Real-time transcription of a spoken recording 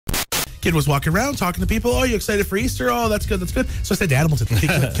Kid was walking around talking to people. Oh, you excited for Easter? Oh, that's good. That's good. So I said to Hamilton, hey,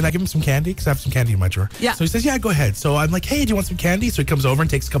 can I give him some candy? Because I have some candy in my drawer. Yeah. So he says, yeah, go ahead. So I'm like, hey, do you want some candy? So he comes over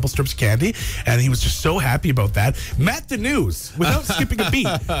and takes a couple strips of candy. And he was just so happy about that. Matt the News, without skipping a beat,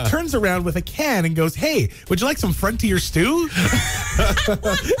 turns around with a can and goes, hey, would you like some Frontier stew?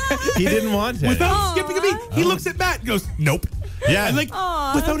 He didn't want it. Without skipping a beat. He looks at Matt and goes, nope. Yeah. And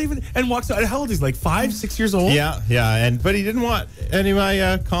without even, and walks out. How old is he? Like 5, 6 years old? Yeah. But he didn't want any of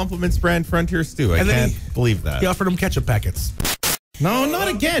my Compliments brand Frontier stew. I can't believe that. He offered him ketchup packets. No, not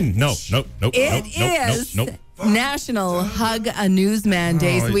again. No. It is National Hug a Newsman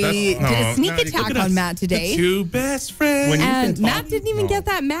Day. So we did a sneak attack on Matt today. The two best friends. And Matt didn't even get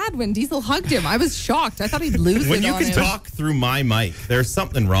that mad when Diesel hugged him. I was shocked. I thought he'd lose when it you on can him. talk through my mic, there's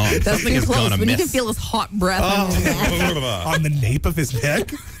something wrong. That's something too has close. gone When amiss. you can feel his hot breath on his neck. On the nape of his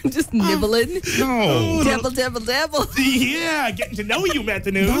neck. Just nibbling. No. Devil. Yeah, getting to know you, Matt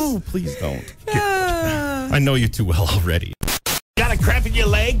the News. No, please don't. I know you too well already. Got a cramp in your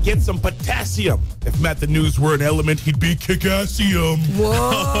leg? Get some potassium. If Matt the News were an element, he'd be Kikassium.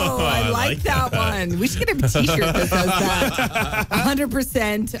 Whoa, I like that one. We should get a t-shirt that says that.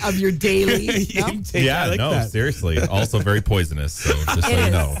 100% of your daily. No? intake. Yeah, I like no, that. seriously. Also very poisonous, so just so you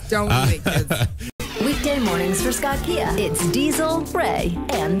know. Don't eat it, kids. Weekday mornings for Scott Kia. It's Diesel, Rae,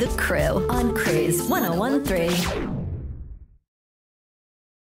 and the crew on Cruise 101.3.